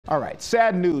All right,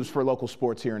 sad news for local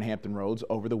sports here in Hampton Roads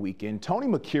over the weekend. Tony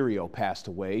Mercurio passed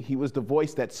away. He was the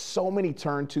voice that so many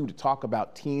turned to talk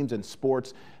about teams and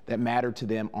sports that mattered to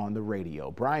them on the radio.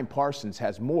 Brian Parsons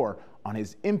has more on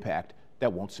his impact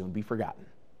that won't soon be forgotten.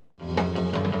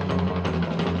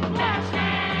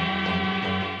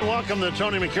 Welcome to the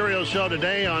Tony Mercurio Show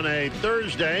today on a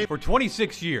Thursday. For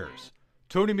 26 years,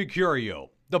 Tony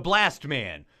Mercurio, the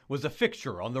Blastman, was a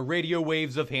fixture on the radio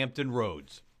waves of Hampton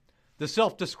Roads. The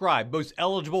self-described most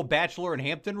eligible bachelor in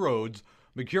Hampton Roads,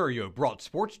 Mercurio brought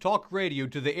sports talk radio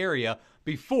to the area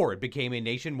before it became a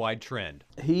nationwide trend.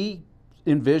 He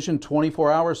envisioned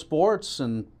 24-hour sports,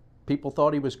 and people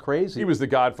thought he was crazy. He was the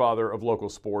godfather of local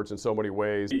sports in so many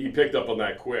ways. He picked up on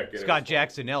that quick. Scott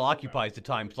Jackson now occupies the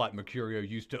time slot Mercurio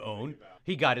used to own.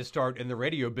 He got his start in the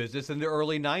radio business in the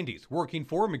early 90s, working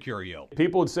for Mercurio.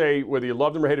 People would say whether you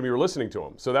loved him or hated him, you were listening to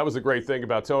him. So that was the great thing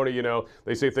about Tony. You know,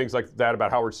 they say things like that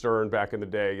about Howard Stern back in the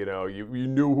day. You know, you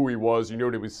knew who he was, you knew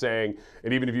what he was saying,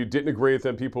 and even if you didn't agree with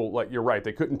him, people, like, you're right,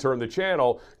 they couldn't turn the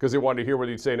channel because they wanted to hear what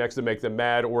he'd say next to make them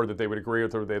mad, or that they would agree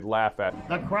with or they'd laugh at.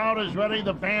 The crowd is ready,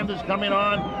 the band is coming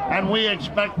on, and we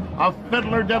expect a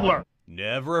fiddler diddler.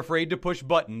 Never afraid to push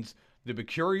buttons, the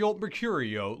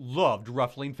Mercurio loved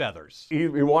ruffling feathers. He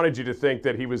wanted you to think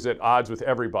that he was at odds with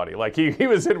everybody. Like he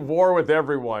was at war with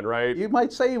everyone, right? You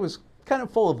might say he was kind of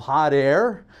full of hot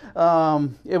air.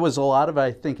 It was a lot of,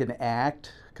 I think, an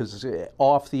act, because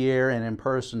off the air and in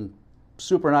person,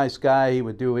 super nice guy. He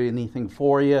would do anything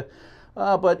for you.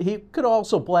 But he could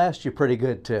also blast you pretty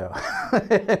good, too.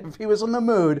 If he was in the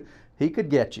mood, he could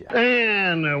get you.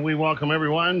 And we welcome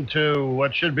everyone to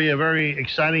what should be a very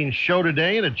exciting show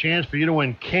today and a chance for you to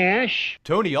win cash.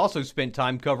 Tony also spent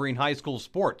time covering high school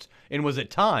sports and was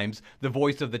at times the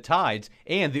voice of the Tides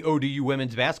and the ODU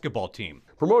women's basketball team.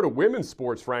 Promoted women's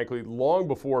sports, frankly, long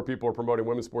before people were promoting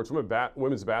women's sports.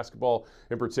 Women's basketball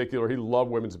in particular. He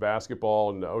loved women's basketball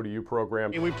and the ODU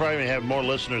program. We probably have more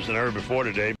listeners than ever before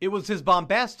today. It was his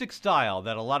bombastic style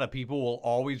that a lot of people will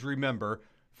always remember,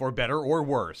 for better or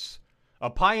worse. A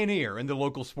pioneer in the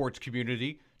local sports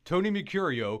community, Tony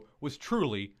Mercurio was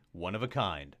truly one of a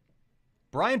kind.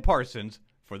 Brian Parsons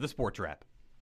for the Sports Wrap.